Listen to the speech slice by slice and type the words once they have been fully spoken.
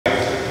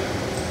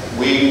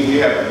We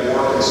have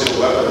more concealed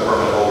weapon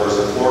permit holders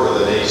in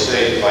Florida than any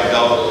state by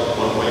double,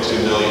 1.2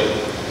 million.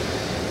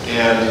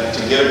 And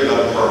to get a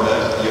gun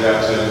permit, you have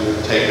to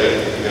take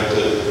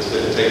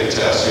a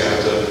test, you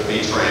have to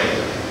be trained,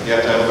 you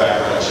have to have a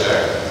background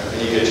check, and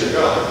you get your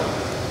gun.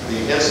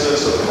 The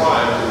incidence of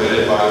crime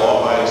committed by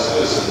law-abiding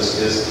citizens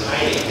is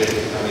tiny.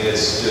 I mean,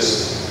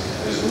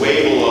 it's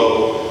way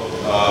below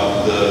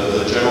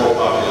the general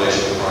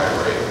population crime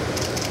rate.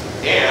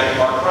 And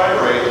our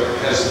crime rate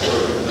has,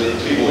 the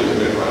people who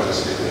commit crimes,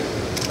 excuse me,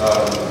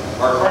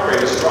 our crime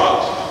rate has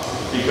dropped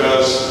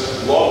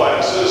because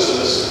law-abiding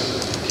citizens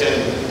can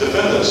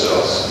defend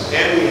themselves.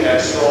 And we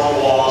have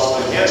strong laws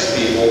against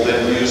people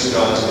that use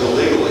guns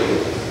illegally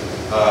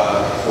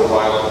for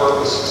violent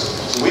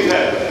purposes. So we've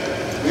had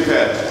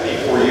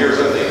 24 years,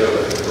 I think,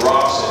 of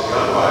drops in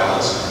gun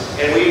violence,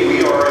 and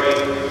we are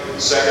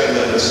a Second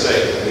Amendment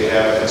state. We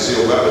have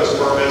concealed weapons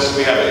permits.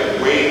 We have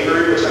a waiting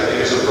period, which I think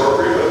is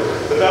appropriate,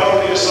 but that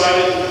ought to be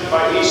decided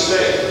by each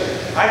state.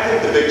 I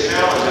think the big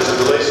challenge as it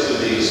relates to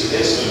these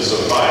incidents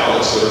of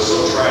violence that are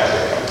so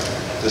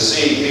tragic, to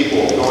see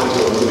people go into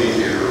a movie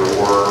theater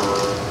or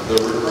the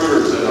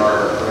recruiters in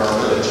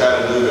in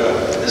Chattanooga,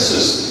 this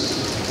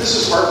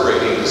is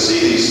heartbreaking to see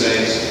these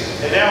things.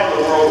 And now in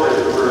the world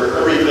where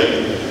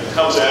everything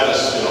comes at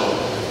us, you know,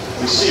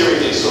 we see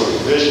everything so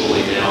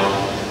visually now.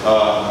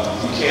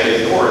 You can't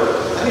ignore it.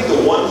 I think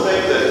the one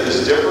thing that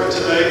is different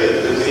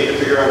today that we need to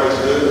figure out what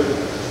to do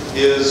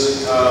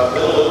is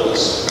mental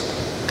illness.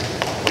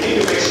 We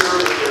need to make sure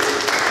that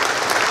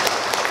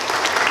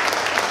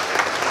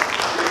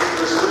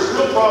there's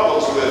real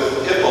problems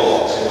with HIPAA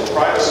laws and with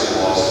privacy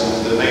laws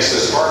that makes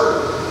this harder.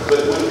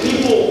 But when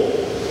people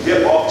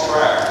get off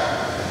track,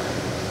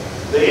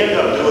 they end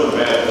up doing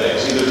bad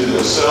things, either to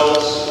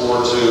themselves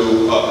or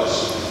to others.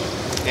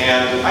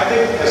 And I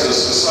think as a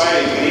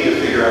society, we need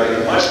to figure out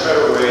a much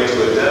better way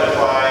to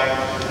identify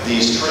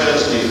these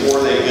trends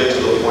before they get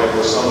to the point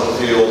where someone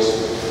feels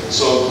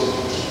so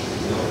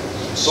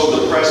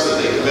depressed that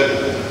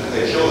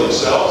they kill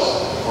themselves,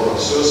 or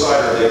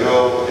suicide, or they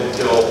go and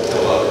kill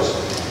others.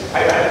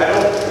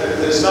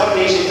 It's not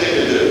an easy thing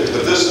to do,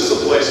 but this is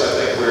a place I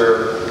think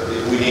where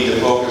we need to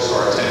focus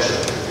our attention.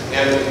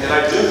 And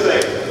I do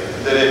think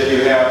that if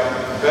you have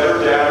better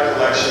data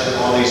collection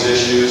on these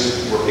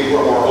issues, where people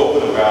are more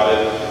open about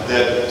it,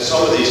 that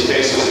some of these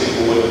cases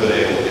people wouldn't have been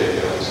able to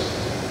get guns.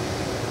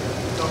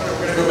 We're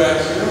going to go back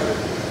here.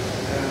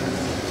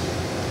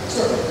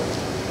 Sure.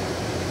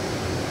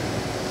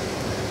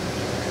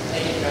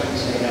 Thank you for coming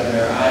today,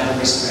 Governor. I'm a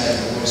recent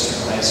graduate of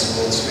Lobster High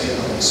School. It's a great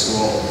public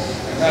school.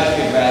 I'm proud to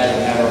be a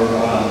graduate. However,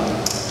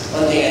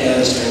 one thing I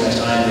noticed during my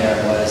time there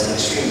was an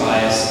extreme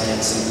bias in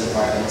some of the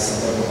departments,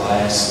 the liberal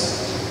bias.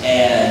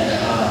 And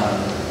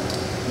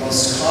the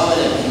most common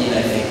opinion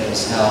I think that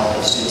was held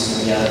of students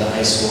moving out of the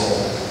high school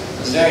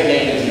was a very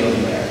negative view of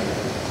America,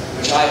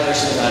 which I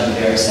personally found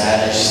very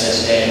sad. As you said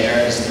today,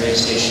 America is the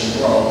greatest nation in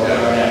the world, but we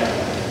aren't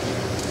acting.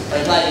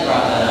 I'm glad you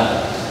brought that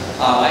up.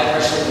 I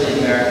personally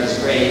believe America is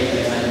great,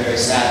 and I find it very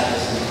sad that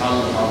it's a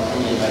commonly held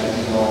opinion by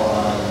people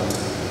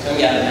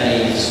coming out of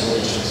many school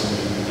districts in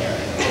the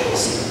area.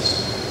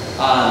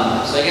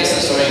 So I guess I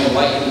was wondering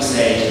what you would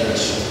say to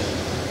those children.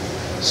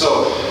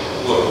 So,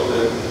 look,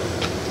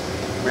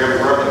 we're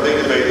having a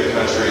big debate in the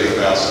country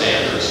about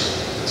standards,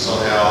 and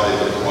somehow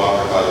they've been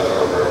co-opted by the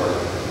federal government.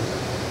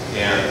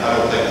 And I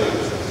don't think the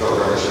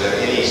federal government should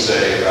have any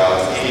say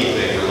about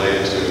anything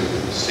related to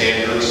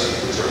standards,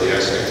 which are the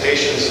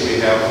expectations we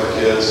have for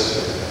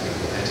kids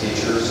and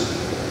teachers,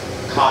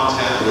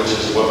 content, which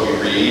is what we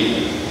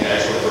read, and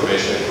actual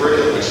information and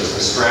curriculum, which is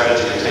the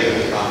strategy of taking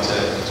the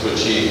content to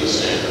achieve the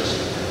standards.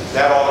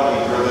 That ought to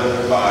be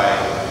driven by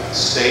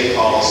state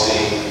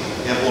policy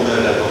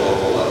implemented at the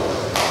local level.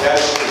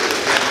 That's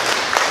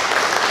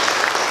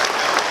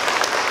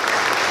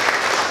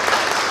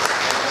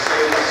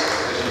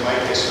as you might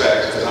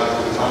expect, because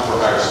I'm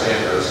for higher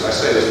standards. I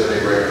say this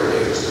pretty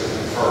regularly just to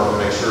confirm,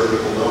 make sure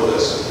people know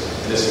this.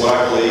 And it's what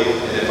I believe,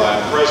 and if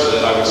I'm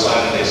president, I would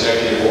sign an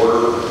executive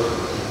order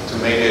to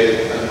make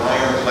it an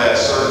ironclad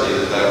certainty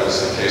that that was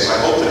the case.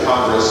 I hope that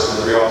Congress,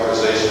 in the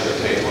reauthorization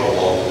of the K-12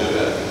 law, will do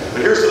that.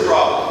 But here's the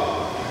problem.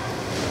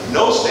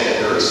 No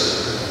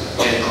standards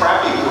and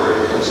crappy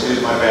curriculum,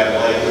 excuse my bad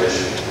language,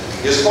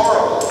 is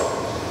horrible.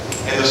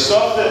 And the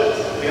stuff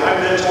that, I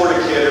mentored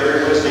a kid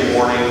every Wednesday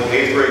morning,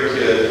 8th grade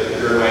kid,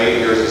 during my 8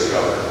 years as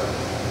governor.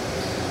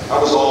 I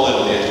was all in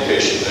on the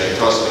education thing,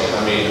 trust me,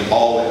 I mean,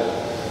 all in.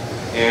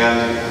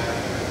 And,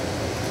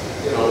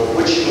 you know,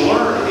 what you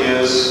learn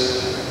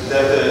is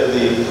that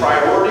the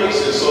priorities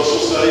in social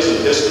studies and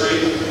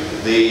history,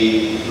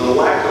 the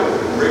lack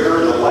of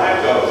rigor, the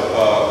lack of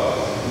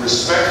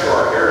respect for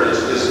our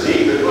heritage is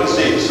deep. It runs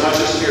deep. It's not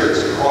just here,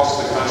 it's across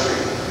the country.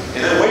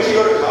 And then wait till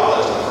you go to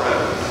college, my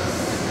friend.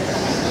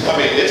 I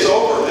mean, it's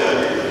over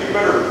then. You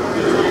better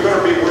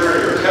be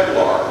wearing your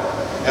Kevlar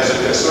as a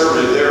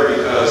conservative there,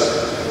 because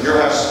you'll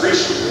have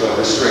speech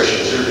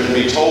restrictions. You're going to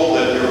be told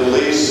that your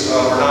beliefs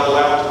are not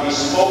allowed to be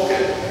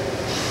spoken.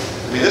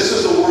 I mean, this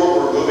is the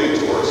world we're moving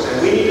towards,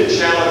 and we need to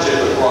challenge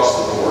it across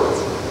the board.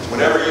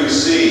 Whenever you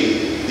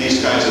see these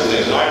kinds of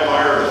things. And I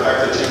admire the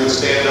fact that you would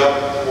stand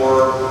up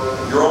for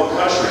your own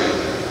country,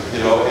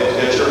 you know,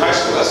 at your high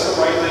school. That's the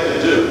right thing to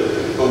do.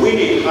 But we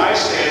need high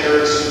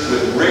standards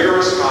with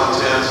rigorous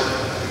content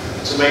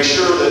to make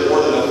sure that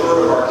more than a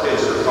third of our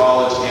kids are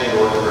college and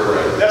or career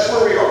ready. That's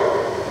where we are.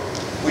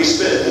 We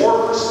spend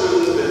more per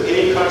student than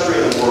any country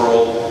in the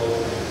world,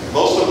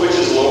 most of which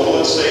is local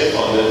and state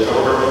funded.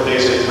 Federal government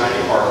pays a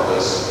tiny part of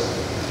this.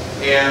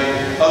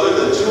 And other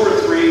than 2 or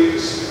 3,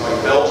 like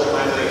Belgium,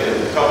 I think,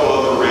 and a couple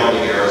other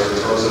rounding errors in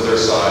terms of their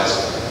size,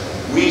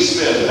 we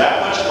spend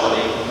that much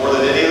money, more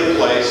than any other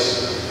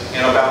place,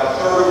 and about a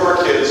third of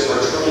our kids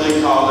are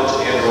truly college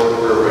and or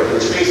career ready,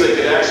 which means they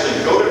can actually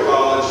go to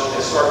college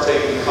and start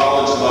taking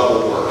college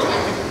level work.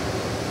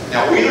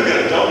 Now, we're either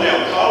going to dumb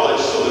down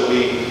college so that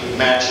we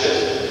match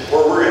it,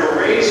 or we're going to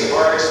raise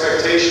our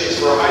expectations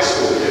for our high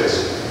school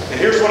kids. And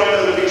here's what I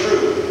know to be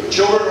true.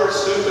 Children aren't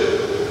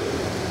stupid.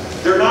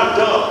 They're not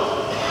dumb.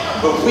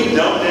 But if we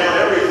dumb down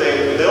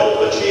everything,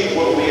 they'll achieve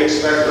what we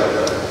expect of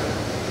them.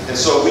 And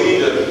so we need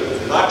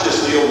to not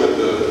just deal with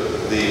the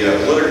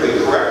politically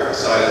correct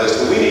side of this,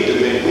 but we need to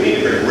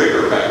bring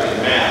rigor back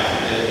in math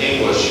and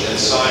English and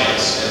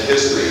science and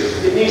history.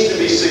 It needs to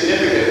be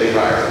significantly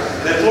higher.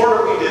 And in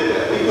Florida, we did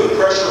that. We put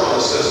pressure on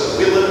the system.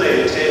 We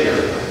eliminated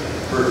tenure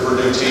for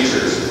new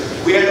teachers.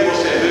 We had the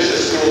most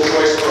ambitious school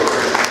choice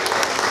program.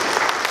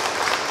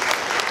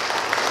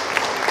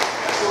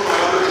 That's where my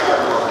other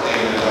tire mark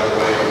came in, by the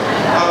way.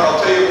 I'll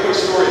tell you a quick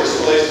story. This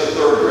relates to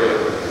 3rd grade.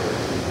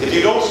 If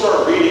you don't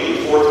start reading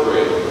in 4th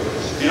grade,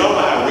 if you don't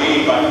know how to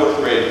read by 4th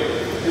grade,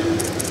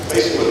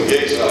 basically the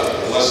gig's up,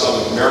 unless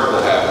some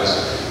miracle happens.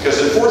 Because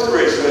in 4th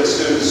grade is when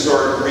students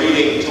start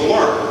reading to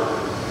learn,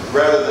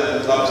 rather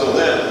than up till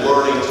then,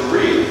 learning to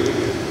read.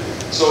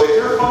 So if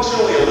you're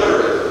functionally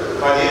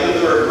illiterate by the end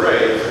of 3rd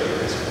grade,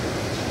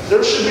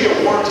 there should be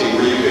a warranty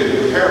where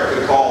your parent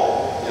could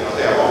call, you know,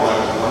 hey,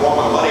 I want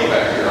my money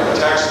back here. I'm a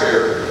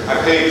taxpayer. I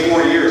paid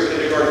 4 years,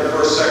 kindergarten,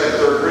 1st, 2nd,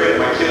 3rd grade,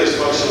 and my kid is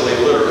functionally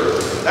illiterate.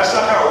 That's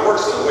not how it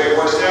works, though. The way it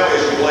works now is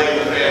you blame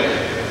the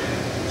family.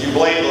 You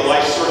blame the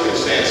life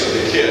circumstance of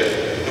the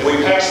kid. And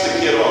we pass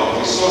the kid on.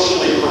 We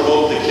socially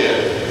promote the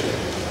kid.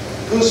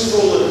 Who's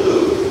fooling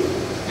who?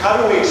 How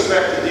do we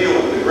expect to deal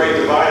with the great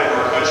divide in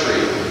our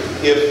country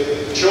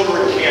if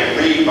children can't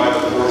read by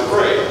the 4th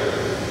grade?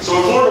 So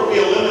in Florida,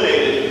 we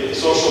eliminated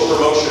social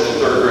promotion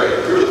in 3rd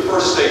grade. We were the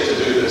first state to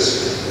do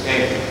this.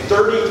 And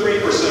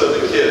 33%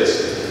 of the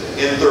kids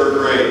in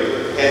 3rd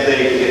grade, had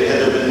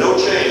there been no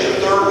change, a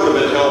third would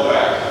have been held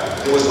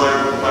back. It was my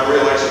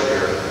re-election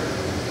year.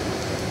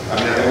 I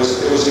mean, it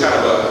was kind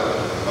of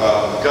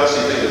a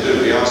gutsy thing to do,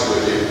 to be honest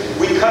with you.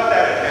 We cut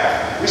that in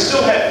half. We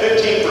still had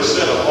 15%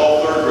 of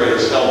all 3rd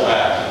graders held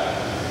back.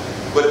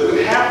 But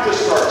we have to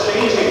start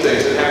changing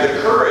things and have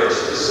the courage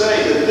to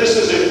say that this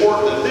is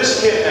important, that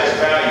this kid has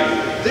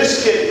value,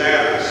 this kid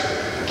matters.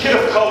 A kid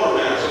of color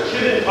matters, a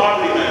kid in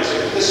poverty matters,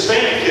 a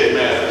Hispanic kid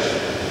matters.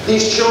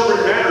 These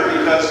children matter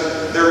because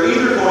they're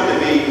either going to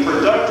be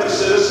productive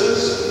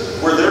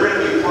citizens, where they're going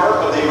to be part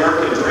of the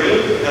American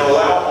dream and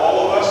allow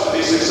all of us to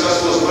be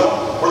successful as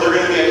well, or they're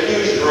going to be a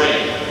huge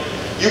drain.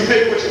 You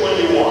pick which one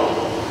you want.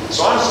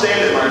 So I'm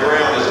standing my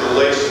ground as it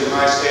relates to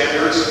high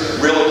standards,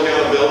 real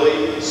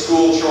accountability,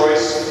 school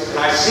choice, and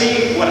I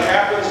see what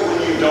happens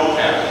when you don't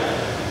have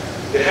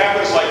it. It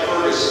happens like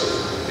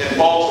Ferguson in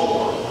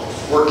Baltimore,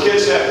 where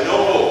kids have no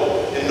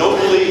hope and no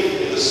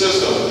belief in the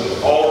system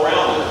all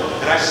around them.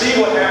 And I see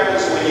what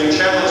happens when you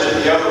challenge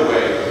it the other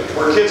way,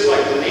 where kids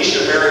like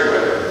Denisha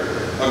Merriweather,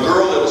 a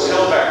girl that was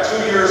held back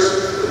 2 years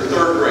in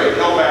 3rd grade,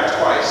 held back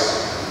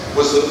twice,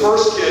 was the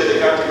first kid that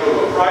got to go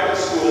to a private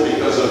school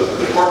because of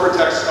the corporate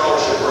tech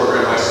scholarship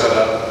program I set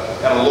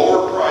up at a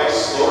lower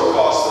price, lower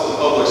cost than the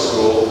public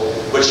school.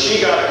 But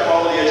she got a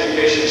quality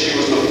education. She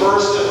was the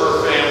first in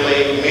her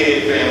family,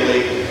 immediate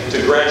family,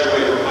 to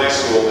graduate from high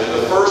school, and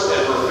the first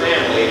in her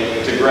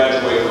family to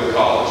graduate from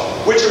college.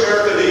 Which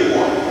America do you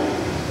want?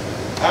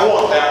 I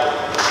want that one.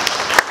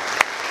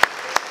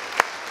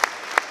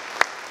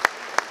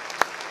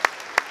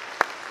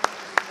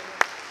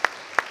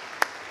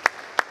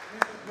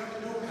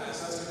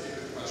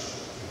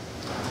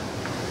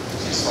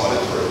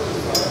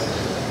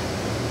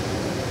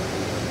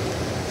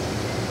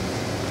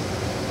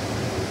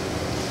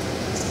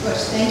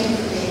 Bush, thank you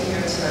for being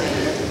here tonight.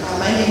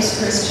 My name is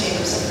Chris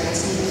Chambers of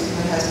Francine. This is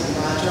my husband,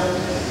 Roger.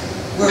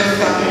 We're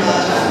from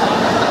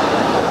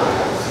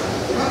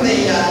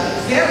the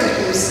very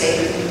blue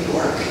state of New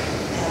York,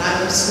 and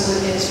I'm a school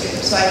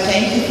administrator. So I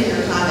thank you for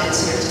your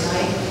comments here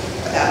tonight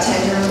about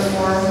tenure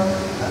reform,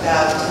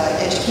 about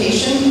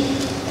education,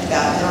 and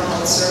about mental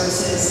health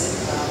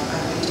services.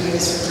 I've been doing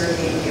this for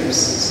 38 years,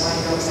 so I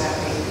know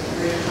exactly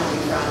where you're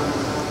coming from,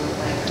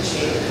 and I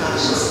appreciate your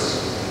comments.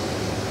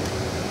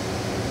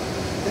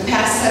 The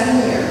past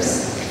 7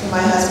 years, for my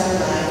husband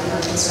and I,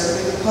 our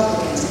conservative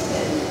Republicans, have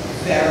been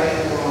very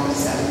long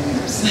 7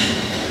 years,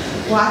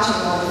 watching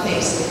all the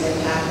things that have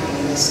been happening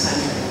in this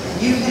country. And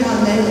you've hit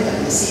on many of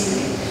them this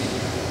evening.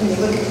 When you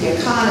look at the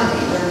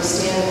economy, where we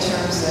stand in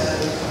terms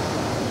of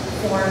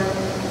foreign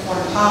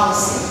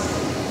policy,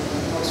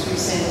 and the most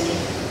recent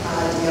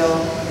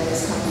deal that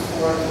has come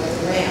forward with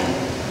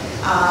Iran.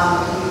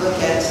 We look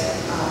at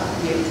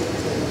the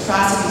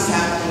atrocities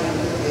happening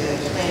with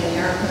Planned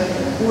Parenthood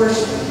and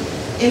abortion,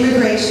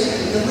 immigration,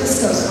 the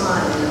list goes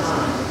on.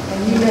 And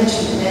you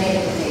mentioned many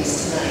of the things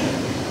tonight.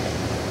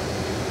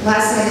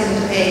 Last night in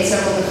the debate,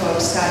 several of the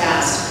folks got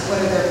asked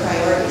what are their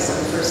priorities on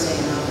the first day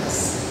in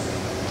office.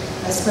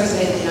 As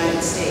President of the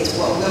United States,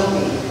 what will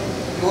be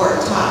your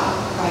top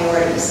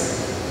priorities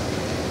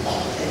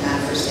in that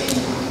first day in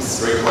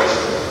office? Great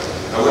question.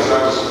 I wish I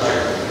was,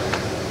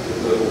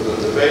 the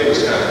debate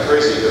was kind of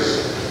crazy because,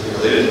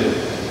 they didn't,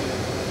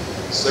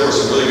 so there were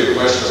some really good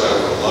questions I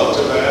would have loved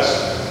to have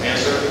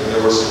answered, and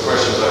there were some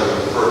questions I would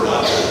prefer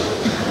not to.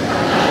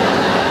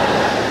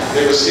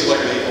 It would seem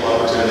like an equal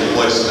opportunity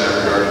place in that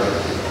regard.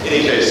 In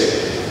any case,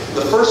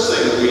 the first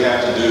thing that we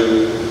have to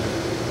do,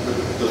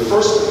 the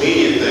first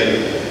immediate thing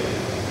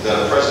that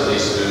a president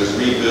needs to do is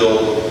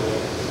rebuild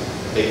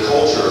a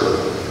culture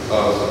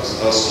of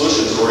a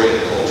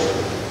solutions-oriented culture.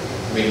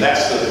 I mean,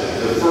 that's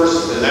the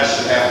first, and that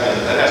should happen,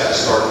 that has to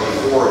start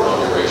before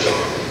inauguration.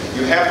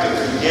 You have to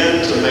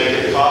begin to make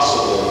it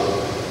possible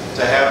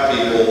to have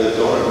people that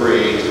don't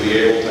agree to be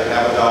able to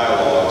have a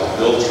dialogue, to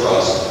build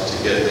trust, to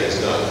get things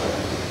done.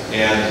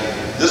 And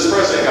this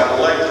president got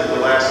elected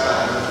the last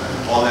time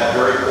on that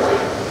very point.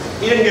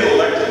 He didn't get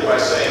elected by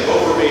saying,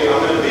 vote for me,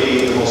 I'm going to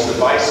be the most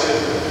divisive,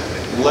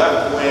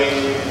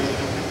 left-wing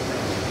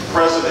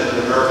president in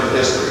American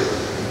history.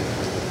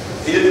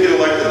 He didn't get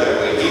elected that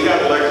way. He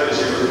got elected,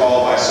 as you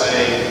recall, by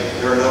saying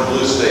there are no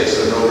blue states,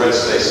 there are no red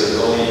states, there's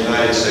only the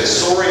United States.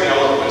 Soaring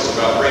eloquence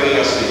about bringing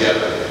us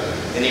together.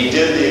 And he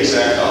did the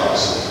exact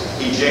opposite.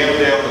 He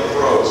jammed down the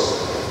throats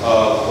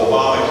of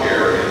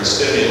Obamacare and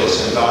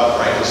stimulus and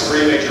Dodd-Frank. His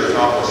three major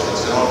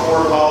accomplishments. And on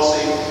foreign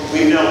policy,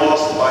 we've now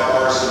lost the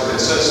bipartisan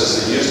consensus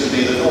that used to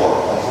be the norm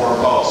on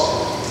foreign policy.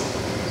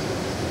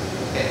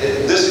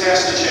 This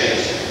has to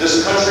change.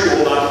 This country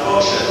will not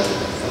function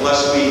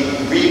unless we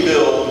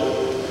rebuild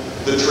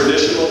the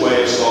traditional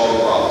way of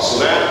solving problems. So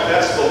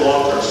that's the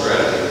long-term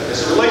strategy.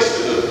 As it relates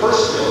to the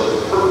particular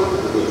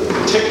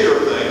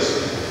things,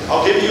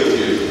 I'll give you a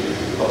few.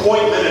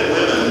 Appoint men and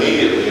women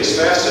immediately, as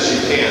fast as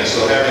you can.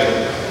 So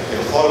having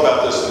thought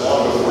about this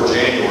long before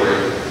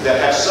January,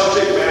 that have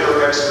subject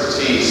matter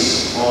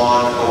expertise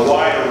on a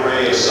wide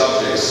array of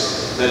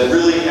subjects that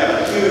really have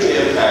a huge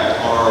impact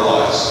on our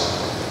lives,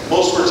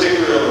 most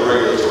particularly on the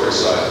regulatory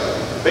side.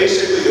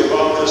 Basically, the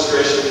Obama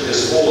administration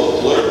is full of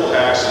political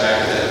hacks and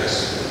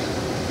academics.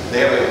 They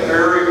have a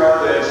very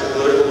hard-edged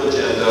political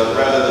agenda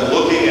rather than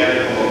looking at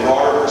it from a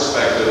broader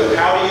perspective of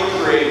how do you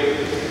create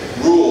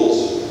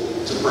rules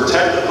to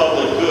protect the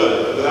public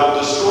good without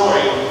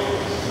destroying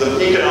the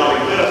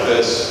economic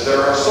benefits that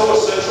are so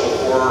essential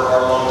for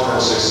our long-term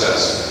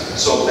success.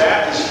 So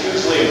that is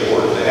hugely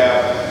important, to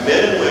have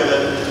men and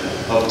women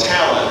of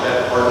talent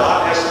that are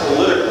not as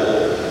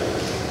political. I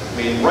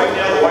mean, right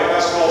now the White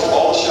House calls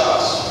all the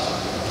shots.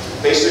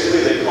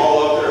 Basically, they call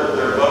up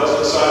their buds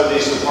inside of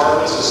these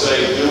departments and say,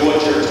 do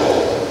what you're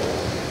told.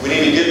 We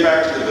need to get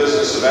back to the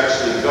business of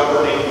actually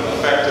governing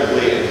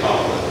effectively and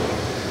competently.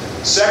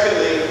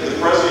 Secondly, the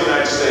President of the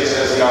United States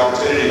has the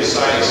opportunity to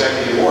sign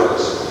executive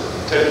orders.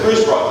 Ted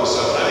Cruz brought this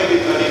up, and I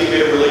think he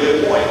made a really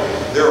good point.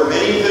 There are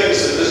many things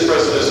that this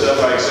president has done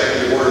by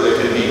executive order that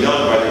can be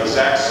done by the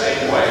exact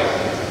same way.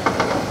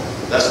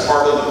 That's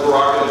part of the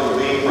prerogative of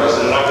being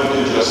president, and I would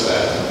do just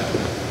that.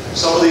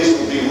 Some of these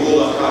will be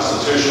ruled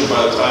unconstitutional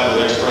by the time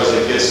the next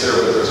president gets there,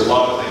 but there's a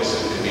lot of things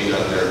that can be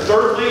done there.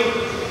 Thirdly,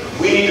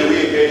 we need to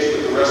re-engage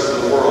with the rest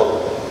of the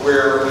world,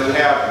 where we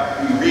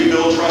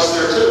rebuild trust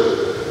there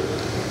too.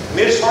 I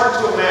mean, it's hard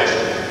to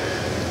imagine.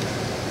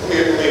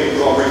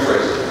 I'll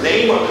rephrase it.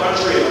 Name a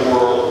country in the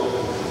world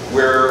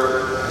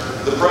where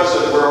the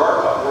president, where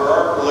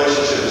our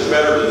relationship is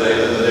better today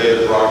than the day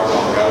that Barack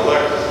Obama got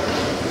elected.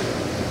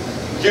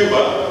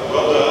 Cuba,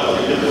 well done.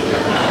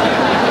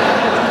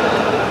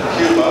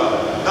 Cuba,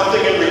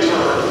 nothing in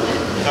return,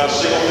 not a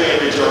single thing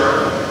in return.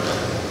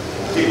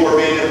 People are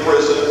being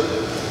imprisoned.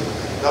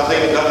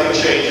 Nothing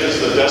changes.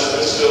 The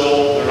despots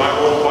still, they're not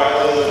going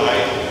quietly in the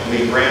night. I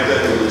mean,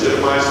 granted, we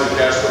legitimize the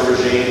Castro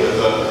regime with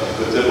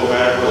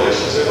diplomatic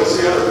relations. And what's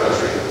the other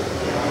country?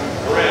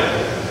 Iran.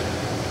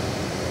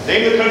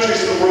 Name the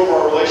countries in the world where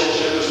our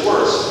relationship is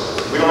worse.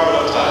 We don't have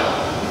enough time.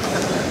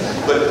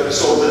 But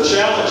so the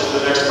challenge to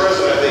the next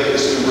president, I think,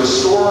 is to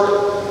restore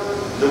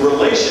the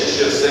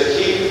relationships that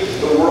keep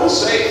the world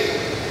safe,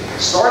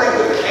 starting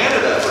with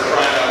Canada, for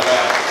crying out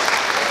loud.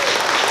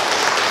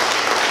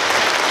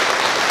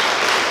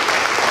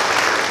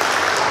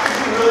 How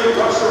can you really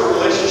rupture a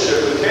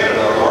relationship with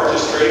Canada, our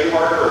largest trading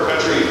partner, or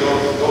country?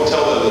 Don't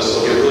tell them this;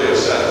 they'll get really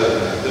upset.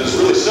 That is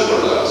really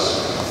similar to us.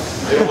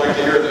 They don't like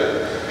to hear that.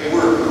 I mean,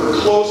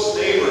 we're close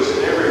neighbors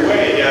in every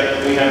way, and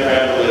yet we have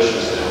bad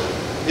relations now.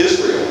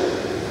 Israel,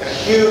 a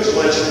huge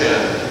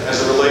linchpin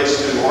as it relates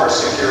to our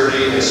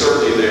security and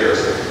certainly theirs.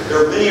 There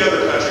are many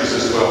other countries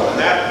as well, and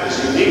that is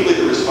uniquely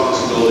the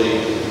responsibility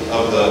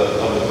of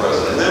the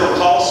president. And then on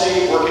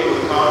policy, working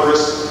with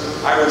Congress,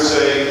 I would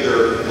say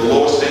the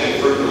lowest hanging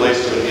fruit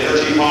relates to an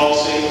energy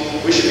policy.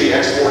 We should be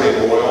exporting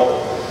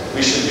oil.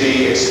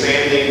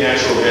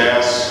 natural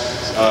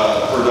gas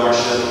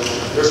production.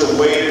 There's a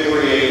way to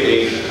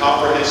create a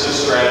comprehensive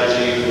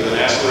strategy with an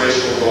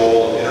aspirational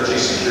goal of energy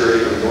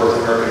security with North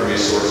American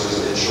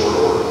resources in short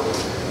order.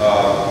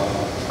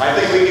 I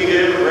think we can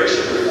get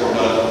immigration reform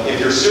done. If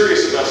you're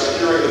serious about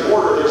securing the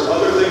border, there's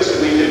other things that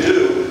we can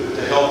do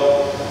to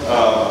help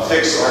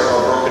fix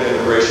our broken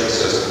immigration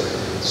system.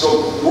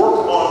 So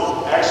work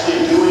on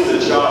actually doing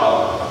the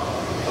job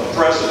of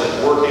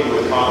president, working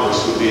with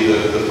Congress would be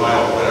the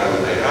final point I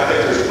would make. And I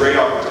think there's great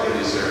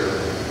opportunities there.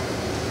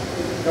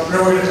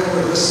 Governor, we're going to come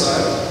over to this side.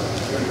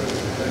 We're going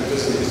to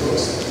visit these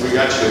folks. We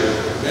got you.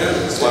 Yeah.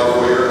 That's why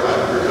we're here.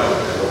 You're coming.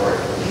 Don't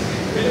worry.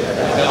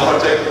 I'm going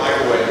to take the mic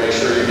away and make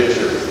sure you get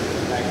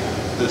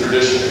the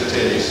tradition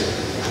continues.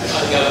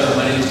 Governor,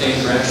 my name is Dave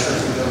Brasher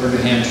from over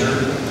New Hampshire.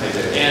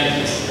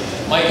 And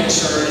my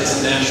concern is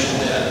the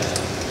national debt.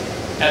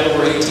 At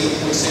over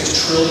 $18.6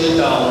 trillion,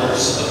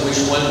 of which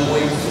 $1.3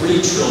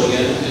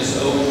 trillion is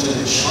owed to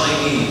the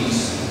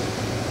Chinese.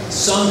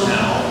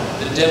 Somehow,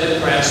 the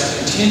Democrats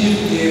continue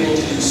to be able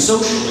to use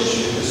social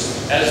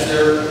issues as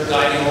their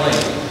guiding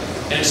light.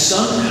 And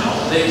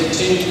somehow, they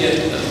continue to get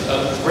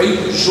a great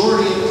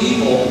majority of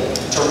people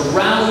to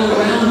rally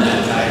around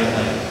that guiding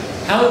light.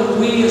 How do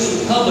we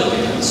as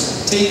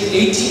Republicans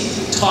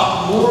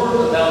talk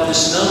more about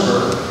this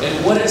number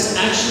and what it's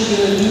actually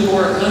going to do to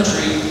our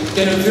country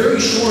in a very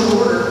short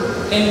order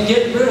and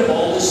get rid of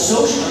all this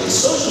social? I mean,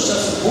 social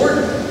stuff's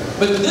important,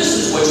 but this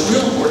is what's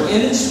real important,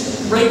 and it's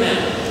right now.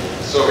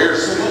 So let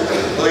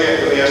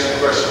me ask you a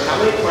question. How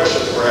many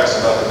questions were asked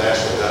about the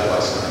national debt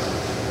last night?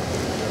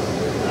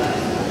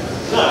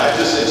 None. It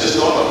just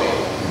dawned on me.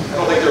 I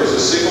don't think there was a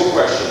single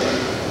question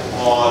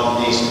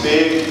on these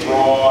big,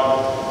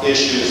 broad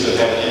issues that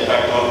have an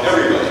impact on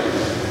everybody.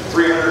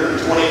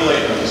 320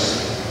 million of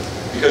these.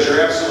 Because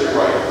you're absolutely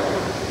right.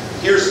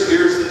 Here's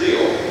the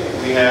deal.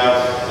 We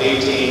have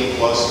 18+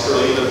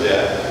 trillion of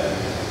debt.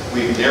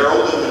 We've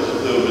narrowed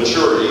the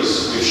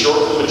maturities. We've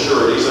shortened the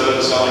maturities. That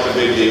doesn't sound like a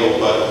big deal,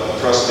 but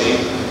trust me,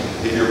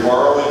 if you're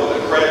borrowing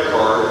with a credit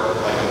card,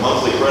 like a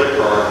monthly credit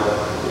card,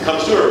 it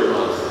comes due every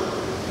month.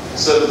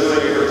 Instead of doing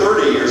it for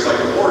 30 years like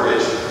a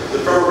mortgage, the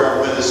federal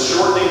government is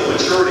shortening the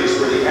maturities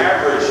where the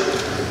average,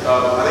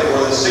 I think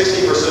more than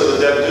 60% of the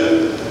debt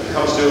due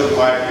comes due in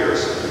 5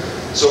 years.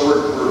 So we're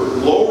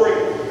lowering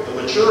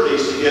the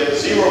maturities to get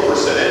 0%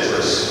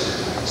 interest.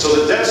 So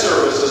the debt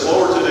service is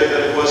lower today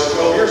than it was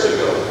 12 years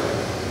ago.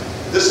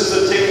 This is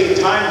a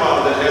ticking time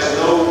bomb that has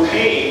no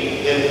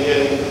pain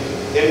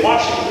in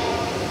Washington.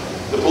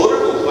 The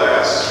political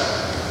class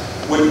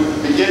would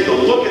begin to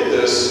look at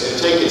this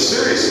and take it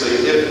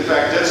seriously if, in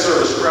fact, debt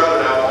service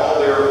crowded out all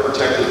their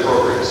protected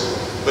programs.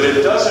 But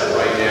it doesn't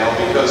right now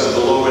because of the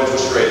low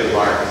interest rate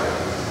environment.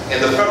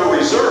 And the Federal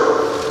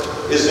Reserve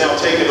is now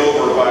taken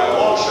over by a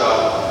long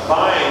shot,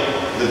 buying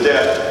the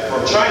debt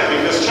from China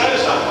because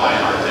China's not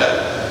buying our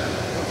debt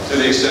to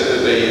the extent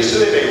that they used to.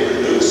 They may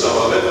renew some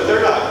of it, but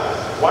they're not.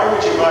 Why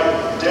would you buy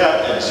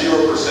debt at 0%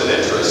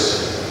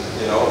 interest,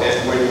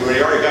 and when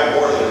you already got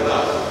more than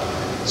enough?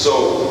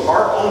 So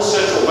our own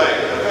central bank,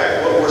 in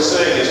fact, what we're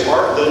saying is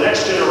the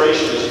next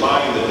generation is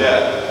buying the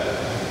debt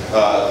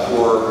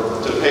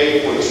to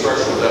pay for the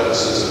structural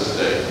deficits of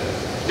today.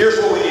 Here's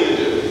what we need to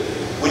do.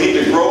 We need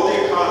to grow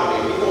the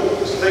economy. People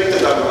think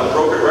that I'm a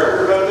broken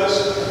record about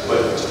this,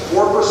 but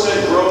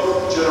 4%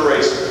 growth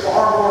generates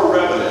far more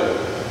revenue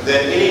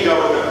than any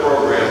government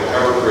program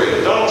ever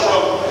created. Donald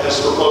Trump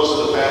has proposed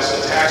in the past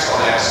a tax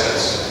on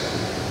assets,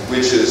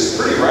 which is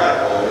pretty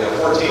radical.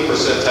 14%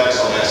 tax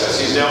on assets.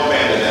 He's now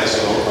abandoned that, so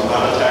I'm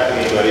not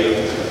attacking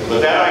anybody. But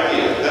that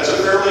idea, that's a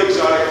fairly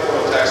exotic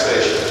form of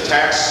taxation.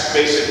 Tax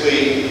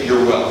basically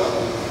your wealth.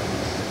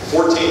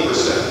 14%.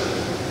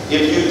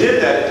 If you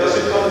did that, it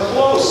doesn't come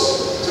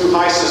close to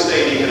high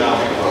sustained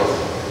economic growth.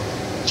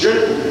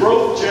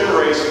 Growth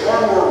generates far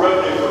more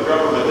revenue for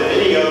government than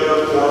any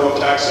other form of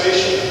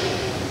taxation.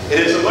 And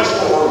it's a much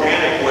more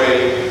organic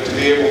way to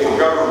be able for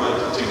government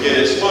to get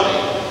its money.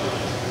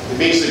 It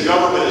means the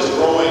government is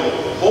growing,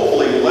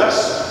 hopefully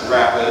less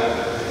rapid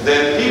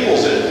than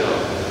people's income.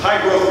 High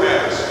growth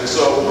matters. And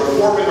so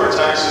reforming our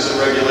taxes and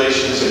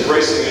regulations,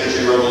 embracing the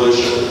energy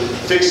revolution,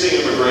 fixing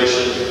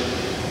immigration,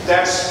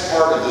 that's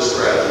part of the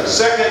strategy.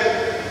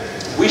 Second,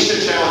 we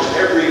should challenge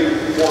every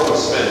form of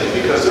spending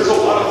because there's a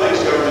lot of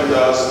things government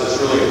does that's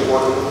really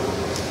important.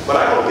 But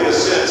I don't get a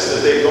sense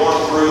that they've gone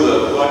through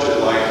the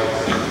budget like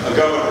a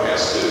governor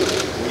has to.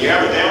 When you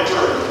have a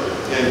downturn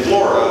in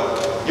Florida,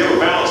 you have a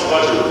balanced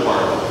budget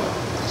requirement.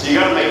 So you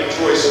got to make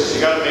choices.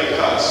 You got to make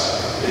cuts.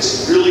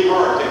 It's really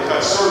hard to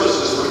cut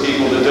services for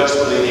people that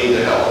desperately need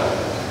the help.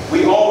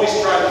 We always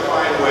try to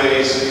find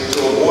ways to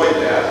avoid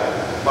that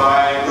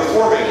by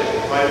reforming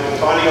it, by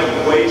finding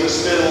a way to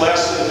spend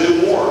less and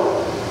do more,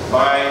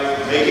 by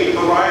making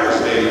providers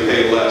maybe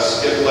pay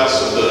less, get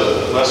less of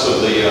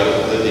the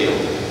deal.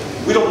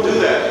 We don't do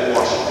that in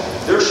Washington.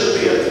 There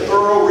should be a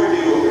thorough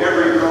review of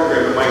every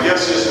program, and my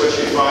guess is what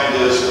you find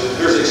is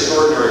there's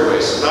extraordinary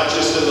ways, not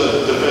just in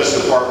the Defense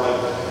Department.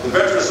 The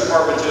Veterans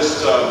Department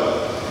just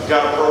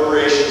got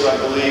appropriations, I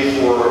believe,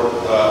 for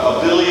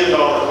 $1 billion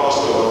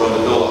cost overrun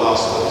to build a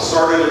hospital. It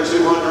started at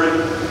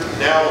 200,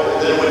 now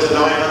then it went to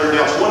 900,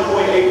 now it's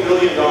 $1.8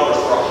 billion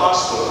for a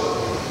hospital.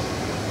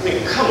 I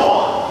mean, come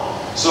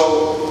on.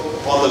 So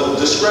on the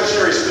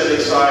discretionary spending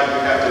side, you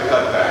have to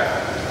cut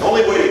back. The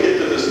only way to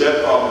get to this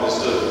debt problem is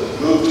to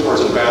move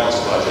towards a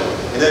balanced budget.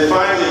 And then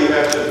finally, you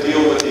have to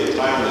deal with the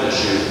entitlement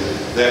issue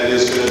that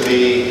is going to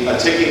be a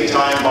ticking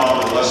time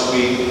bomb unless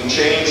we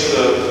change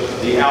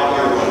the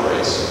out-year run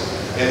rates.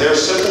 And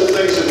there's simple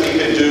things that we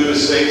can do to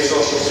save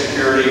Social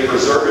Security,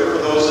 preserve it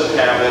for those that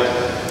have it,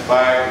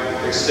 by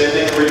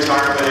extending the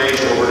retirement age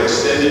over an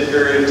extended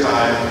period of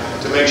time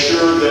to make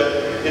sure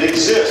that it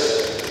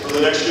exists for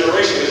the next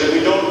generation. Because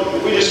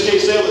if we just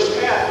keep sailing this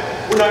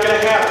path, we're not going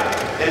to have it.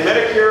 And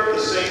Medicare, the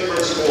same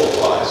principle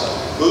applies.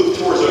 Move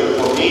towards a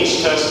more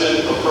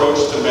means-tested approach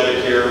to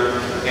Medicare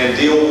and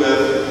deal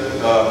with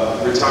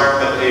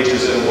retirement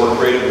ages in a more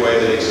creative way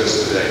that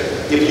exists today.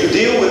 If you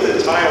deal with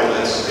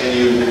entitlements and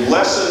you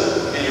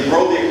lessen and you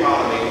grow the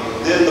economy,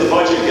 then the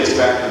budget gets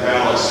back to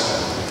balance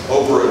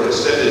over an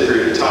extended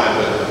period of time.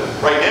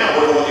 But right now,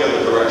 we're going the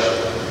other direction.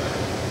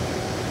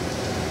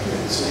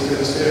 So we're going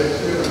to stay up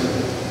here.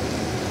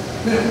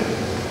 Ma'am.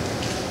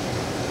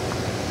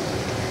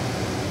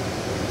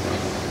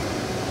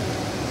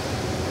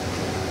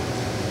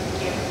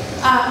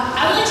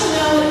 I would like to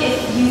know if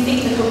you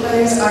think the Koch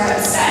brothers are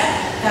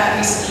upset that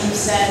recently you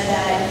said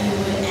that you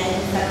would end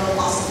federal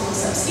fossil fuel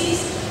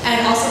subsidies,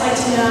 and also like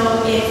to know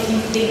if you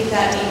think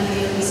that maybe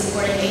they would be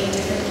supporting a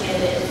different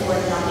candidate for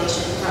the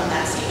nomination from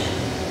that statement.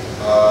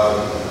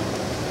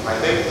 I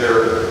think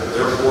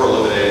they're for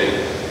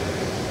eliminating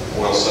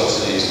oil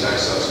subsidies,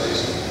 tax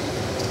subsidies.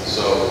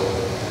 So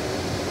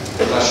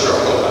I'm not sure.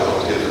 I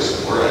hope to get their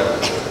support.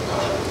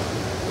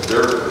 But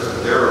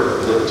they're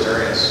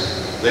libertarians.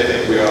 They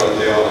think they ought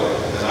to,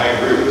 and I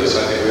agree with this,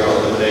 I think we ought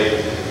to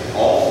eliminate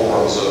all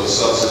forms of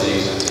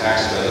subsidies and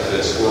tax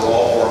benefits for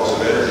all forms of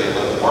energy and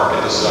let the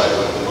market decide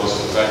what the most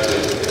effective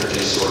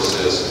energy source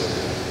is.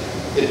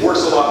 It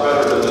works a lot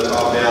better than the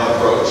top-down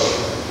approach.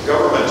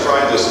 Government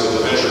tried this with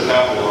the venture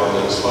capital arm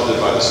that was funded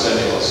by the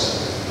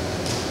stimulus.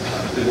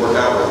 It didn't work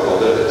out real well,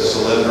 did it?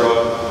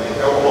 Solyndra, I mean,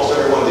 almost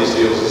every one of these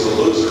deals is a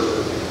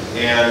loser.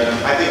 And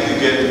I think you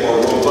get more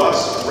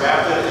robust,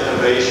 rapid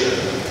innovation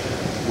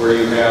where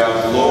you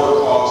have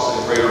lower costs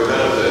and greater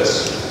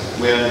benefits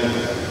when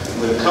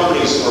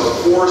companies are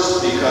forced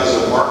because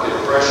of market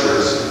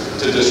pressures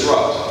to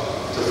disrupt,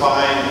 to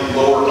find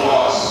lower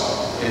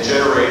costs and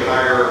generate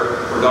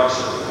higher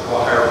production,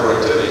 higher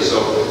productivity. So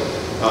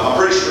I'm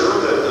pretty sure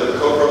that the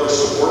Koch brothers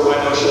support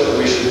my notion that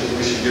we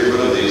should get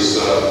rid of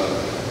these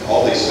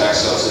all these tax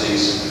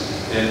subsidies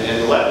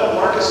and let the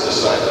markets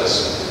decide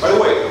this. By the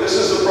way, this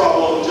is a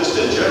problem just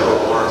in general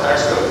on our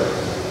tax code.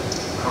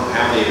 I don't know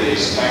how many of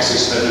these tax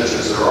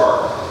expenditures there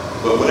are,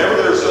 but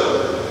whenever there's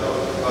a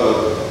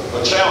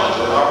challenge,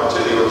 an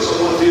opportunity, or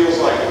someone feels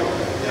like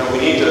we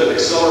need to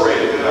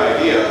accelerate a good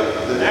idea,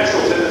 the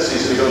natural tendency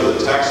is to go to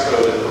the tax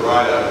code and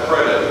provide a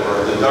credit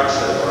or a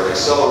deduction or an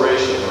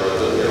acceleration or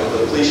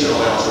a depletion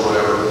allowance or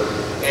whatever.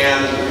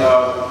 And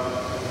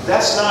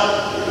that's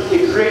not,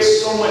 it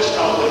creates so much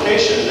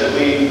complication that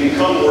we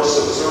become more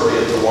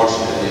subservient to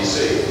Washington,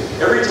 D.C.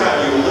 Every time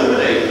you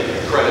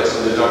eliminate credits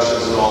and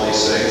deductions and all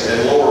these things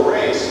and lower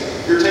rates,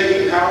 you're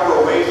taking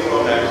power away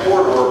from that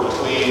corridor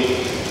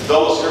between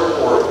Dulles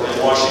Airport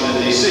and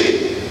Washington,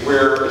 D.C.,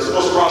 where it's the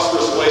most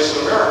prosperous place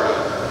in America.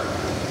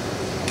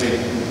 I mean,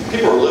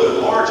 people are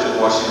living large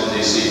in Washington,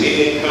 D.C.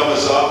 Median income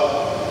is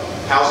up,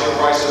 housing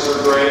prices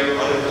are great,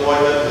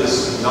 unemployment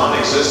is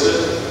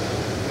non-existent.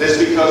 And it's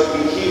because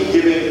we keep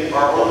giving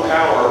our own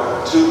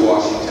power to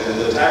Washington, and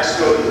the tax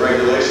code and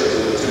regulations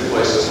are the two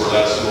places where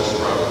that's most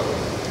prevalent.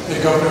 Hey,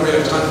 Governor, we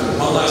have time for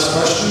one last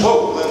question.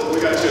 Oh, we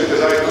got two,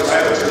 because I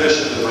have a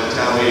tradition in my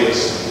town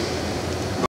meetings.